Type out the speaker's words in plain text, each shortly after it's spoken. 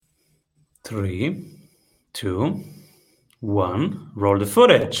3, 2, 1, roll the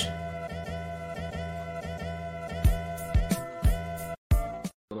footage.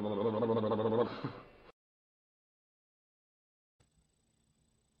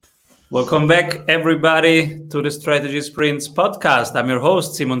 Welcome back, everybody, to the Strategy Sprints podcast. I'm your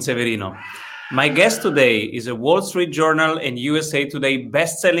host, Simon Severino. My guest today is a Wall Street Journal and USA Today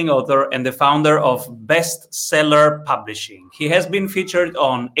best-selling author and the founder of Bestseller Publishing. He has been featured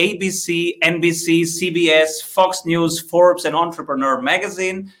on ABC, NBC, CBS, Fox News, Forbes, and Entrepreneur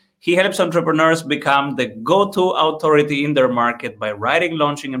magazine. He helps entrepreneurs become the go-to authority in their market by writing,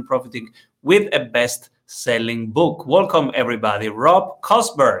 launching, and profiting with a best-selling book. Welcome, everybody. Rob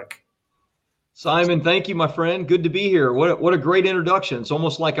Kosberg. Simon, thank you, my friend. Good to be here. What a great introduction. It's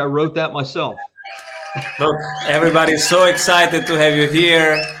almost like I wrote that myself. Look, everybody's so excited to have you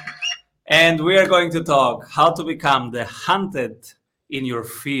here. And we are going to talk how to become the hunted in your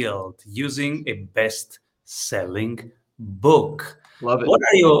field using a best-selling book. Love it. What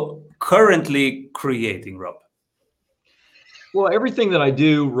are you currently creating, Rob? Well, everything that I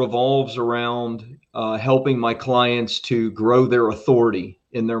do revolves around helping my clients to grow their authority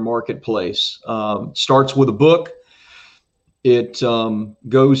in their marketplace. Starts with a book. It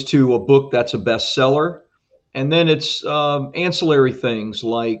goes to a book that's a bestseller. And then it's ancillary things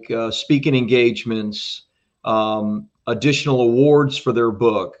like speaking engagements, additional awards for their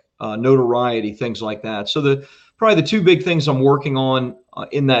book, notoriety, things like that. So probably the two big things I'm working on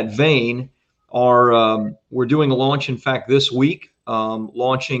in that vein are we're doing a launch, in fact, this week,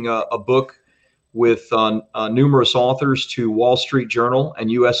 launching a book with numerous authors to Wall Street Journal and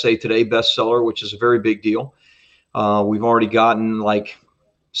USA Today bestseller, which is a very big deal. We've already gotten like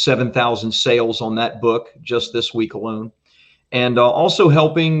 7,000 sales on that book just this week alone. And also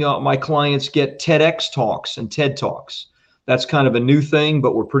helping my clients get TEDx talks and TED Talks. That's kind of a new thing,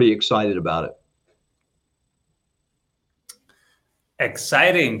 but we're pretty excited about it.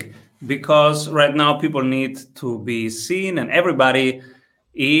 Exciting, because right now people need to be seen and everybody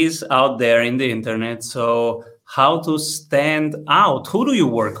is out there in the internet. So how to stand out? Who do you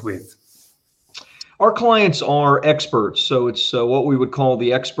work with? Our clients are experts. So it's what we would call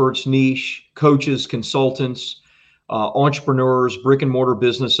the experts niche, coaches, consultants, entrepreneurs, brick and mortar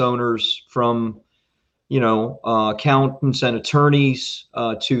business owners, from, accountants and attorneys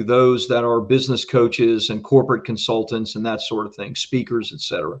to those that are business coaches and corporate consultants and that sort of thing, speakers,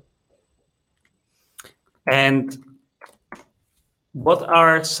 etc. And what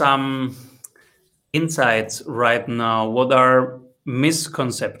are some insights right now? What are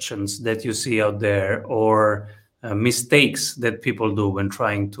misconceptions that you see out there, or mistakes that people do when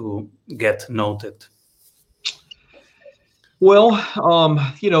trying to get noted? Well,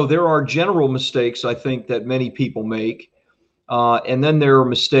 there are general mistakes, I think, that many people make. And then there are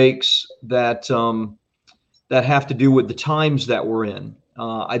mistakes that have to do with the times that we're in.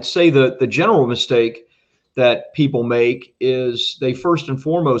 I'd say the general mistake that people make is they first and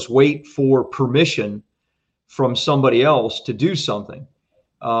foremost wait for permission from somebody else to do something.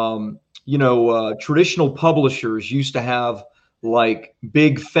 Traditional publishers used to have like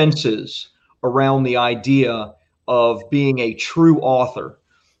big fences around the idea of being a true author.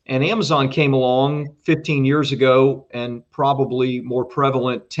 And Amazon came along 15 years ago and probably more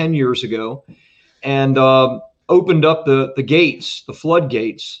prevalent 10 years ago, and opened up the gates, the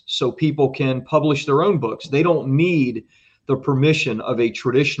floodgates, so people can publish their own books. They don't need the permission of a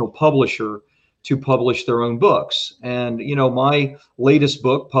traditional publisher to publish their own books. And, my latest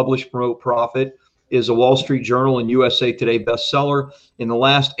book, Publish, Promote, Profit, is a Wall Street Journal and USA Today bestseller. In the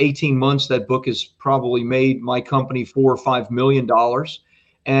last 18 months, that book has probably made my company $4 or $5 million.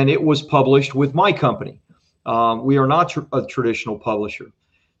 And it was published with my company. We are not a traditional publisher.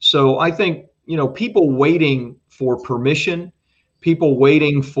 So I think, people waiting for permission, people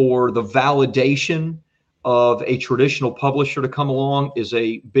waiting for the validation of a traditional publisher to come along is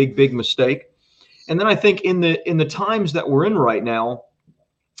a big, big mistake. And then I think in the times that we're in right now,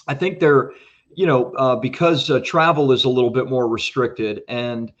 I think because travel is a little bit more restricted,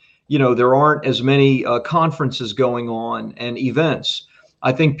 and there aren't as many conferences going on and events.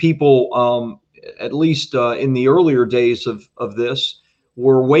 I think people, at least in the earlier days of this,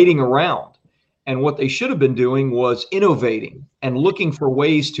 were waiting around. And what they should have been doing was innovating and looking for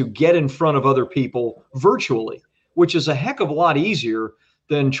ways to get in front of other people virtually, which is a heck of a lot easier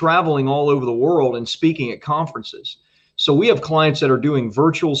than traveling all over the world and speaking at conferences. So we have clients that are doing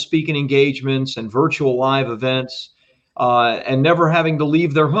virtual speaking engagements and virtual live events and never having to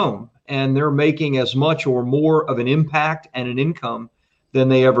leave their home. And they're making as much or more of an impact and an income than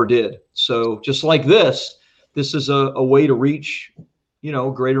they ever did. So just like this is a way to reach,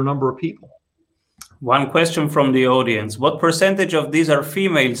 a greater number of people. One question from the audience. What percentage of these are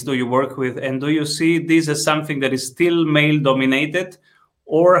females do you work with? And do you see this as something that is still male dominated,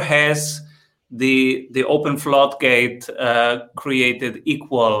 or has the open floodgate created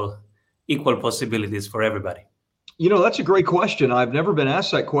equal possibilities for everybody? You know, that's a great question. I've never been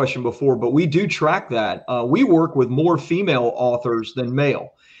asked that question before, but we do track that. We work with more female authors than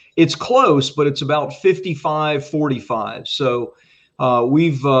male. It's close, but it's about 55-45. So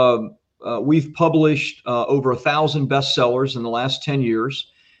we've published over 1,000 bestsellers in the last 10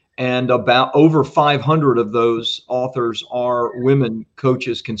 years, and about over 500 of those authors are women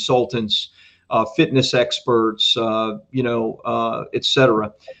coaches, consultants, fitness experts, et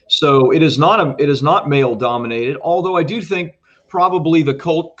cetera. So it is not male dominated, although I do think probably the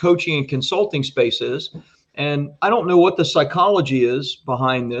coaching and consulting space is. And I don't know what the psychology is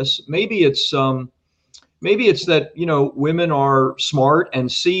behind this. Maybe it's that, women are smart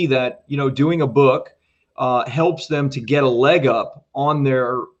and see that, doing a book helps them to get a leg up on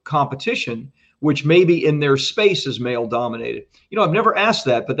their competition, which maybe in their space is male dominated. I've never asked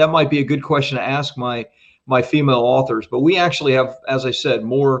that, but that might be a good question to ask my female authors. But we actually have, as I said,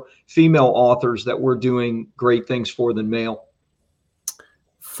 more female authors that we're doing great things for than male.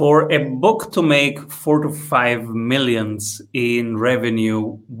 For a book to make 4 to 5 millions in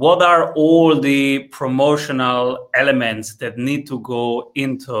revenue, what are all the promotional elements that need to go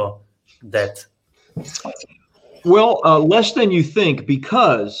into that? Well, less than you think,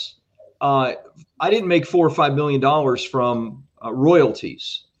 because I didn't make $4 or $5 million from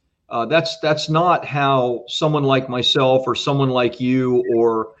royalties. That's not how someone like myself or someone like you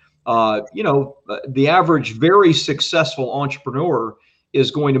or the average very successful entrepreneur is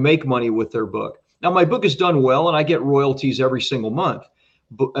going to make money with their book. Now, my book is done well, and I get royalties every single month.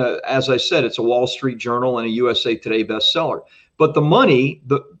 But as I said, it's a Wall Street Journal and a USA Today bestseller. But the money,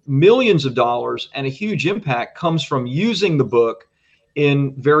 the millions of dollars and a huge impact, comes from using the book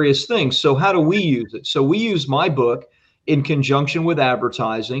in various things. So how do we use it? So we use my book in conjunction with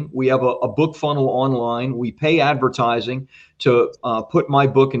advertising. We have a book funnel online. We pay advertising to put my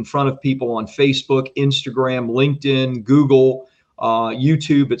book in front of people on Facebook, Instagram, LinkedIn, Google,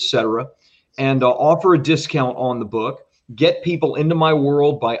 YouTube, etc., and offer a discount on the book, get people into my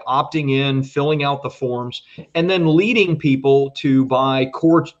world by opting in, filling out the forms, and then leading people to buy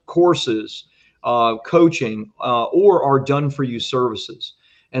courses, coaching, or our done-for-you services.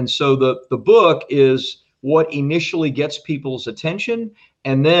 And so the book is what initially gets people's attention,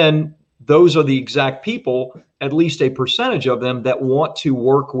 and then those are the exact people, at least a percentage of them, that want to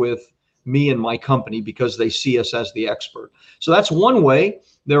work with me and my company because they see us as the expert. So that's one way.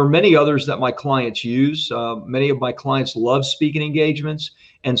 There are many others that my clients use. Many of my clients love speaking engagements,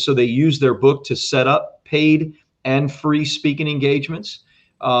 and so they use their book to set up paid and free speaking engagements.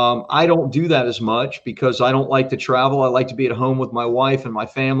 I don't do that as much because I don't like to travel. I like to be at home with my wife and my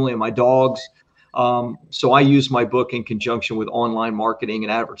family and my dogs. So I use my book in conjunction with online marketing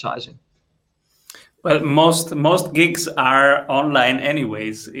and advertising. Well, most gigs are online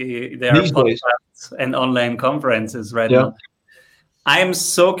anyways. There are podcasts and online conferences right now. I am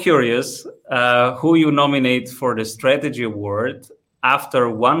so curious who you nominate for the Strategy Award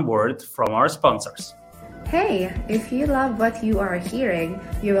after one word from our sponsors. Hey, if you love what you are hearing,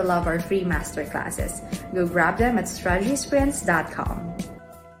 you will love our free masterclasses. Go grab them at strategysprints.com.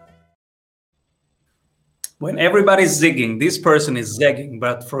 When everybody's zigging, this person is zagging,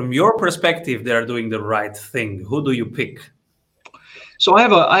 but from your perspective, they're doing the right thing. Who do you pick? So I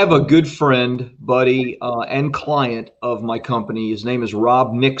have a good friend, buddy, and client of my company. His name is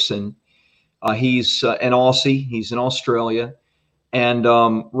Rob Nixon. He's an Aussie. He's in Australia. And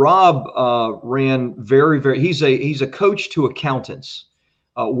Rob ran he's a coach to accountants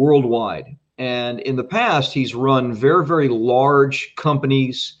worldwide. And in the past, he's run very, very large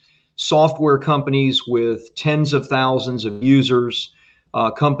companies, software companies with tens of thousands of users,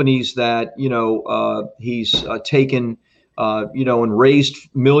 companies that, he's taken, and raised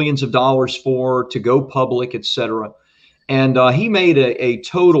millions of dollars for to go public, et cetera. And he made a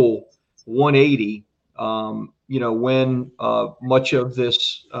total 180, when much of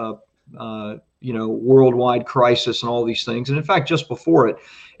this, worldwide crisis and all these things. And in fact, just before it.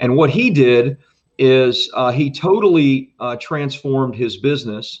 And what he did is he totally transformed his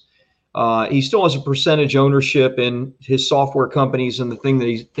business. He still has a percentage ownership in his software companies and the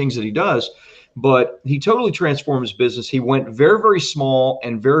things that he does, but he totally transformed his business. He went very, very small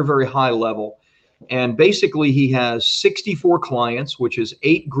and very, very high level. And basically he has 64 clients, which is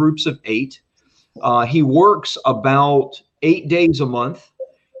 8 groups of 8. He works about 8 days a month,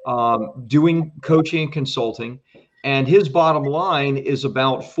 doing coaching and consulting. and his bottom line is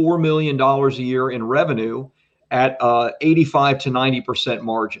about $4 million a year in revenue at 85 to 90%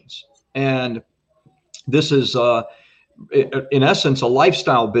 margins. And this is, in essence, a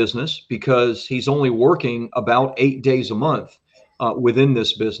lifestyle business because he's only working about 8 days a month within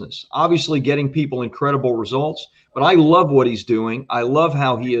this business. Obviously getting people incredible results, but I love what he's doing. I love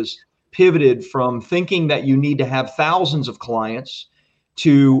how he has pivoted from thinking that you need to have thousands of clients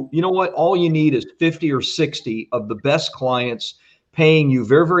to, you know what, all you need is 50 or 60 of the best clients paying you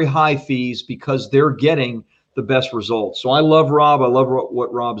very, very high fees because they're getting the best results. So I love Rob. I love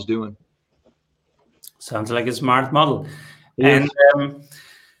what Rob's doing. Sounds like a smart model. Yes. And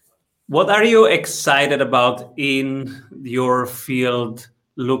what are you excited about in your field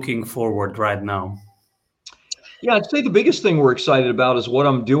looking forward right now? Yeah, I'd say the biggest thing we're excited about is what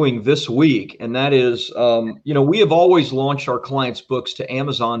I'm doing this week. And that is, we have always launched our clients' books to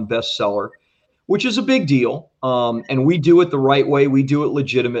Amazon bestseller, which is a big deal. And we do it the right way. We do it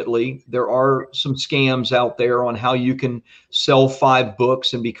legitimately. There are some scams out there on how you can sell 5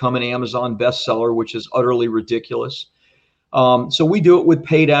 books and become an Amazon bestseller, which is utterly ridiculous. So we do it with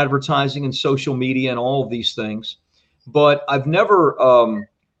paid advertising and social media and all of these things. But I've never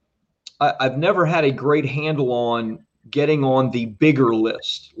had a great handle on getting on the bigger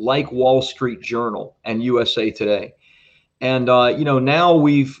list like Wall Street Journal and USA Today. And, now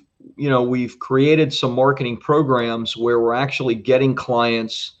we've created some marketing programs where we're actually getting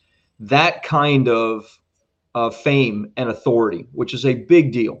clients that kind of fame and authority, which is a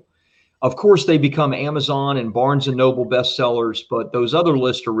big deal. Of course, they become Amazon and Barnes and Noble bestsellers, but those other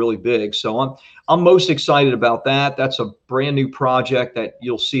lists are really big. So I'm most excited about that. That's a brand new project that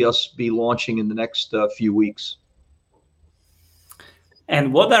you'll see us be launching in the next few weeks.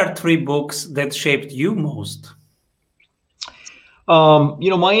 And what are 3 books that shaped you most?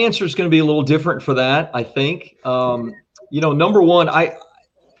 My answer is going to be a little different for that, I think. Number one,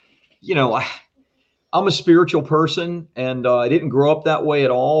 I'm a spiritual person, and I didn't grow up that way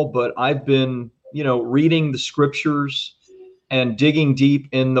at all, but I've been, reading the scriptures and digging deep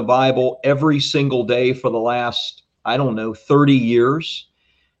in the Bible every single day for the last, 30 years.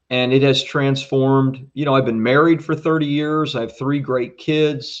 And it has transformed, I've been married for 30 years. I have 3 great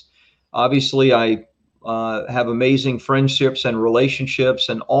kids. Obviously, I have amazing friendships and relationships,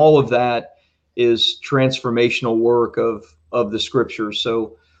 and all of that is transformational work of the scriptures.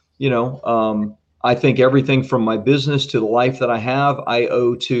 So, I think everything from my business to the life that I have, I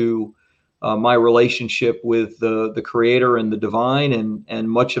owe to my relationship with the Creator and the divine, and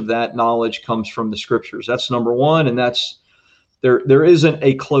much of that knowledge comes from the scriptures. That's number one, and that's there isn't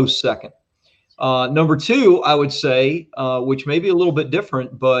a close second. Number 2, I would say, which may be a little bit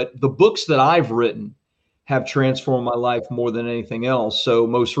different, but the books that I've written have transformed my life more than anything else. So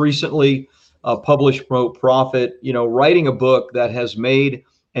most recently, Publish, Promote, Profit, writing a book that has made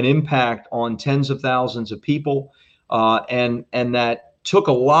an impact on tens of thousands of people, and that took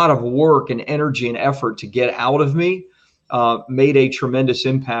a lot of work and energy and effort to get out of me, made a tremendous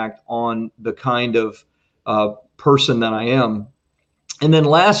impact on the kind of person that I am. And then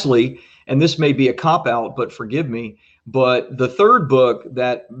lastly, and this may be a cop-out, but forgive me, but the 3rd book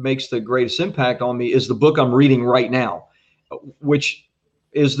that makes the greatest impact on me is the book I'm reading right now, which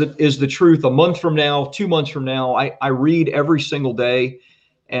is the truth. A month from now, 2 months from now, I read every single day.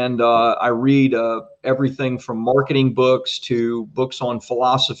 And I read everything from marketing books to books on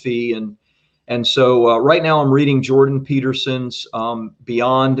philosophy. And so right now I'm reading Jordan Peterson's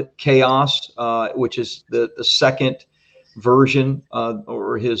Beyond Chaos, which is the 2nd version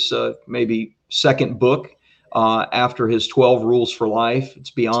or his maybe 2nd book after his 12 Rules for Life.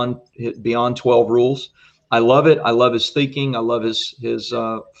 It's Beyond 12 Rules. I love it. I love his thinking. I love his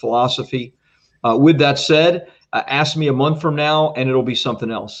philosophy. With that said, ask me a month from now and it'll be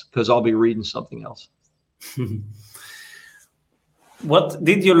something else because I'll be reading something else. What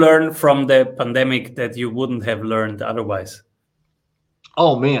did you learn from the pandemic that you wouldn't have learned otherwise?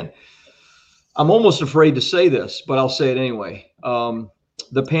 Oh, man. I'm almost afraid to say this, but I'll say it anyway.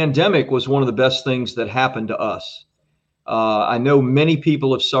 The pandemic was one of the best things that happened to us. I know many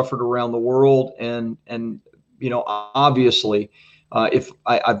people have suffered around the world, and obviously, if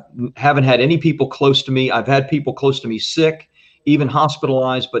I haven't had any people close to me, I've had people close to me sick, even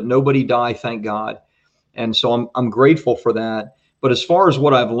hospitalized, but nobody died, thank God. And so I'm grateful for that. But as far as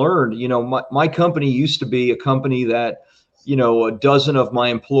what I've learned, my company used to be a company that, a dozen of my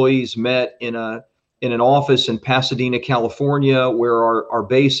employees met in an office in Pasadena, California, where our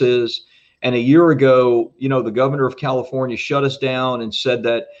base is. And a year ago, the governor of California shut us down and said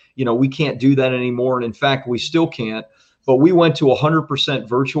that, we can't do that anymore. And in fact, we still can't. But we went to 100%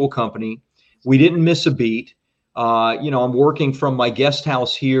 virtual company. We didn't miss a beat. I'm working from my guest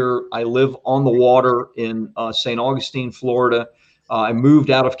house here. I live on the water in St. Augustine, Florida. I moved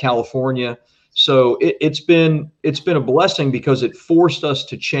out of California. So it's been a blessing because it forced us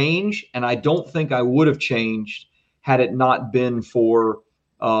to change. And I don't think I would have changed had it not been for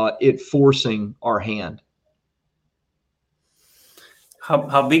it forcing our hand.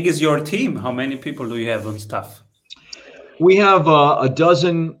 How big is your team? How many people do you have on staff? We have a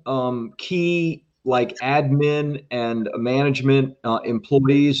dozen key like admin and management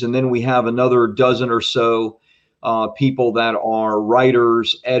employees, and then we have another dozen or so people that are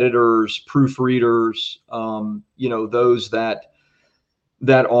writers, editors, proofreaders, those that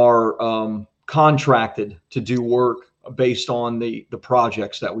are contracted to do work based on the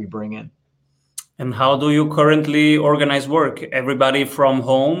projects that we bring in. And how do you currently organize work? Everybody from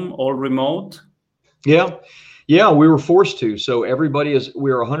home, all remote? Yeah, we were forced to. So we're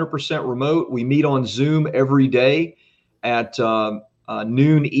 100% remote. We meet on Zoom every day at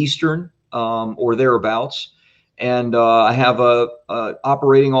noon Eastern or thereabouts. And I have a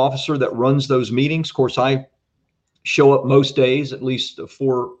operating officer that runs those meetings. Of course, I show up most days, at least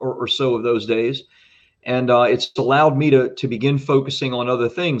 4 or so of those days. And it's allowed me to begin focusing on other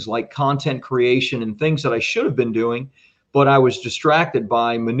things like content creation and things that I should have been doing, but I was distracted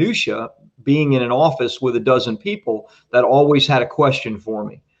by minutia, being in an office with a dozen people that always had a question for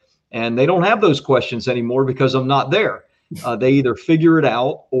me. And they don't have those questions anymore because I'm not there. They either figure it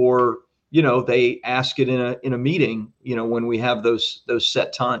out or, they ask it in a meeting, when we have those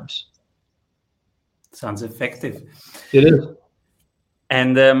set times. Sounds effective. It is.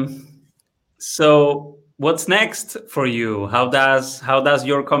 And so what's next for you? How does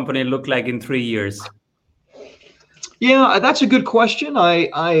your company look like in 3 years? Yeah, that's a good question. I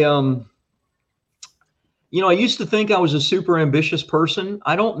used to think I was a super ambitious person.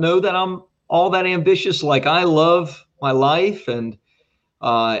 I don't know that I'm all that ambitious. Like, I love my life, and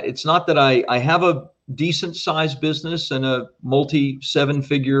it's not that I have a decent sized business and a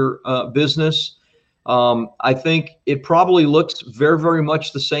multi-7-figure business. I think it probably looks very, very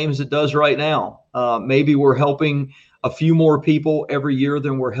much the same as it does right now. Maybe we're helping a few more people every year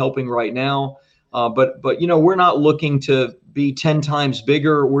than we're helping right now. But we're not looking to be 10 times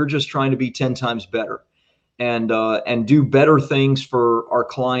bigger. We're just trying to be 10 times better and do better things for our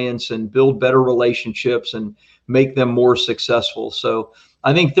clients and build better relationships and make them more successful. So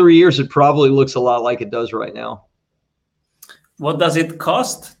I think 3 years, it probably looks a lot like it does right now. What does it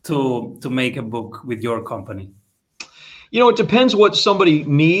cost to make a book with your company? It depends what somebody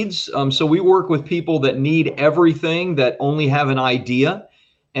needs. So we work with people that need everything, that only have an idea,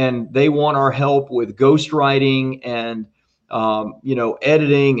 and they want our help with ghostwriting and,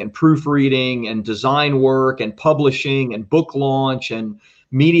 editing and proofreading and design work and publishing and book launch and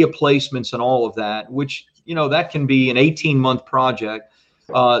media placements and all of that, which, that can be an 18-month project.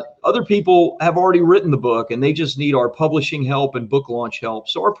 Other people have already written the book and they just need our publishing help and book launch help.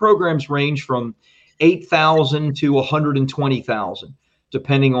 So our programs range from $8,000 to $120,000,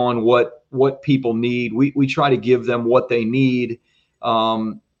 depending on what people need. We try to give them what they need,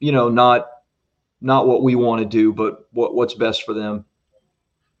 not what we want to do, but what's best for them.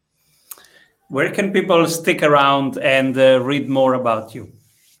 Where can people stick around and read more about you?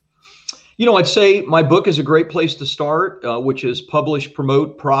 I'd say my book is a great place to start, which is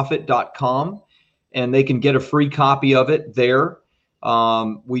publishpromoteprofit.com, and they can get a free copy of it there.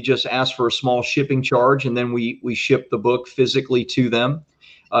 We just ask for a small shipping charge, and then we ship the book physically to them.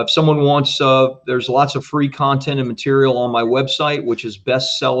 If someone wants, there's lots of free content and material on my website, which is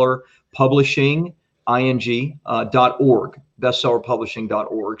bestsellerpublishing.org,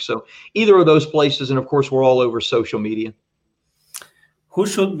 bestsellerpublishing.org. So either of those places, and of course, we're all over social media. Who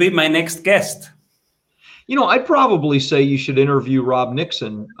should be my next guest? I'd probably say you should interview Rob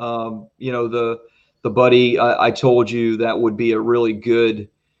Nixon. The buddy I told you that would be a really good,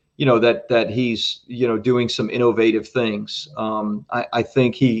 that he's, doing some innovative things. I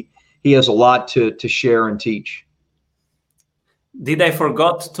think he has a lot to share and teach. Did I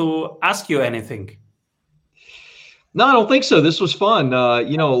forgot to ask you anything? No, I don't think so. This was fun. A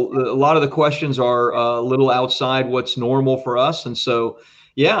lot of the questions are a little outside what's normal for us. And so,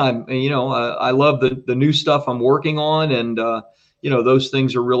 yeah, I love the new stuff I'm working on, and, those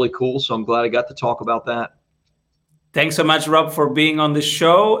things are really cool. So I'm glad I got to talk about that. Thanks so much, Rob, for being on the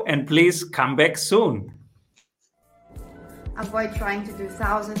show, and please come back soon. Avoid trying to do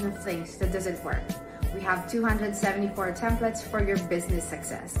thousands of things that doesn't work. We have 274 templates for your business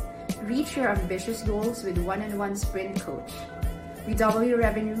success. Reach your ambitious goals with one-on-one sprint coach. We double your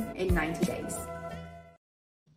revenue in 90 days.